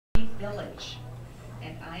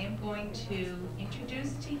I am going to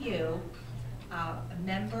introduce to you a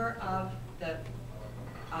member of the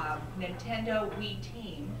Nintendo Wii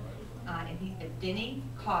team, and he's Vinny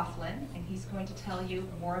Kaufman, and he's going to tell you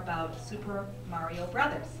more about Super Mario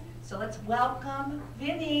Brothers. So let's welcome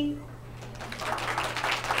Vinny.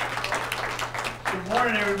 Good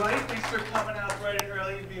morning, everybody. Thanks for coming out bright and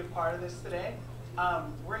early to be a part of this today.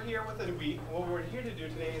 We're here with the Wii. What we're here to do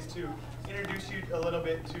today is to introduce you a little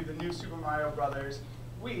bit to the new Super Mario Bros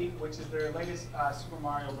Wii, which is their latest Super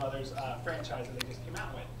Mario Bros franchise that they just came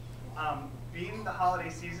out with. Being the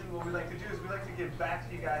holiday season, what we like to do is we like to give back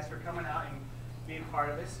to you guys for coming out and being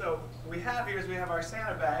part of it. So what we have here is we have our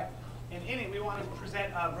Santa bag, and in it we want to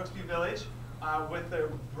present Brooksby Village with their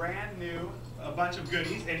brand new bunch of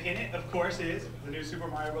goodies, and in it, of course, is the new Super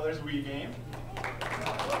Mario Bros Wii game.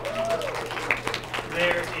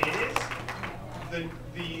 There is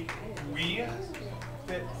the Wii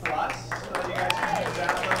Fit Plus, so that you guys can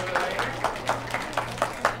download it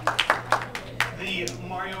later. The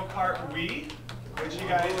Mario Kart Wii, which you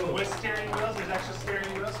guys, with steering wheels, there's extra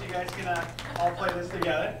steering wheels, so you guys can all play this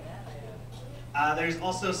together. There's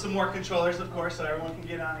also some more controllers, of course, so everyone can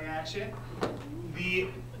get on the action. The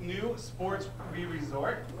new Sports Wii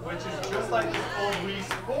Resort, which is just like the old Wii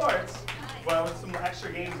Sports, but with some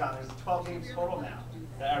extra games on. There's 12 games total now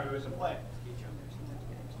that everyone can play.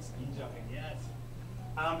 Ski jumping, yes.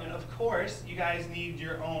 And of course, you guys need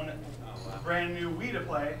your own brand new Wii to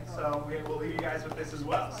play, so we'll leave you guys with this as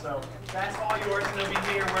well. So that's all yours, and they'll be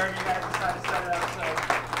here wherever you guys decide to set it up. So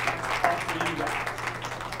that's all for you guys.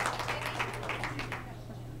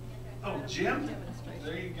 Oh, Jim?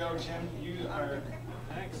 There you go, Jim. You are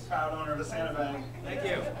the proud owner of the Santa bag. Thank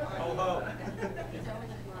you. Ho ho.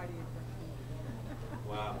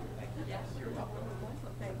 Wow. Yes, you're welcome.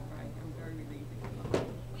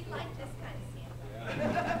 We like this kind of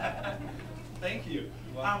Santa. Thank you.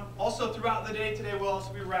 Also, throughout the day today, we'll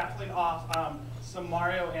also be raffling off some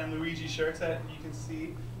Mario and Luigi shirts that you can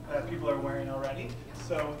see that people are wearing already.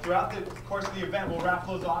 So throughout the course of the event, we'll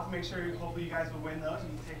raffle those off. Make sure, hopefully, you guys will win those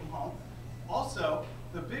and you can take them home. Also,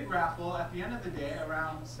 the big raffle at the end of the day,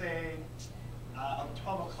 around, say,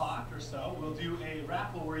 12 o'clock or so, we'll do a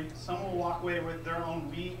raffle where someone will walk away with their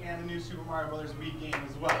own Wii and the new Super Mario Bros. Wii game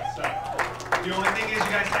as well. So the only thing is you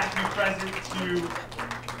guys have to be present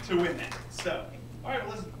to win that. So, all right,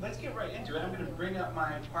 well, let's get right into it. I'm going to bring up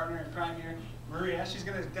my partner in crime here, Maria. She's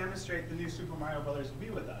going to demonstrate the new Super Mario Bros.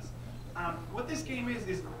 Wii with us. What this game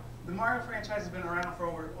is the Mario franchise has been around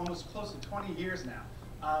for almost close to 20 years now.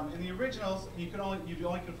 In the originals, you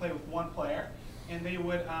only could play with one player, and they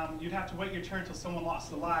would you'd have to wait your turn until someone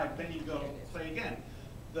lost a life, then you'd go play again.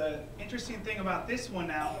 The interesting thing about this one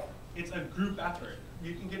now, it's a group effort.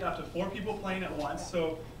 You can get up to 4 people playing at once,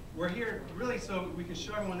 so we're here really so we can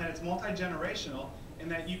show everyone that it's multi-generational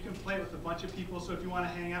and that you can play with a bunch of people, so if you want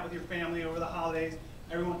to hang out with your family over the holidays,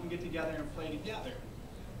 everyone can get together and play together.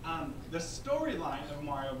 The storyline of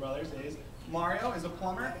Mario Brothers is Mario is a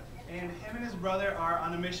plumber, and him and his brother are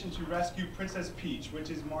on a mission to rescue Princess Peach, which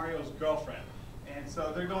is Mario's girlfriend. And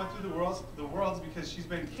so they're going through the worlds because she's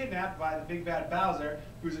been kidnapped by the big bad Bowser,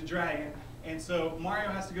 who's a dragon. And so Mario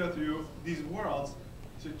has to go through these worlds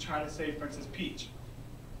to try to save Princess Peach.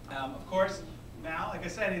 Of course, now, like I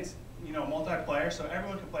said, it's multiplayer, so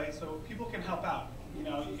everyone can play, so people can help out. You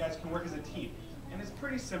guys can work as a team. And it's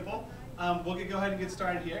pretty simple. We'll go ahead and get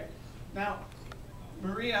started here. Now,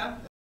 Maria,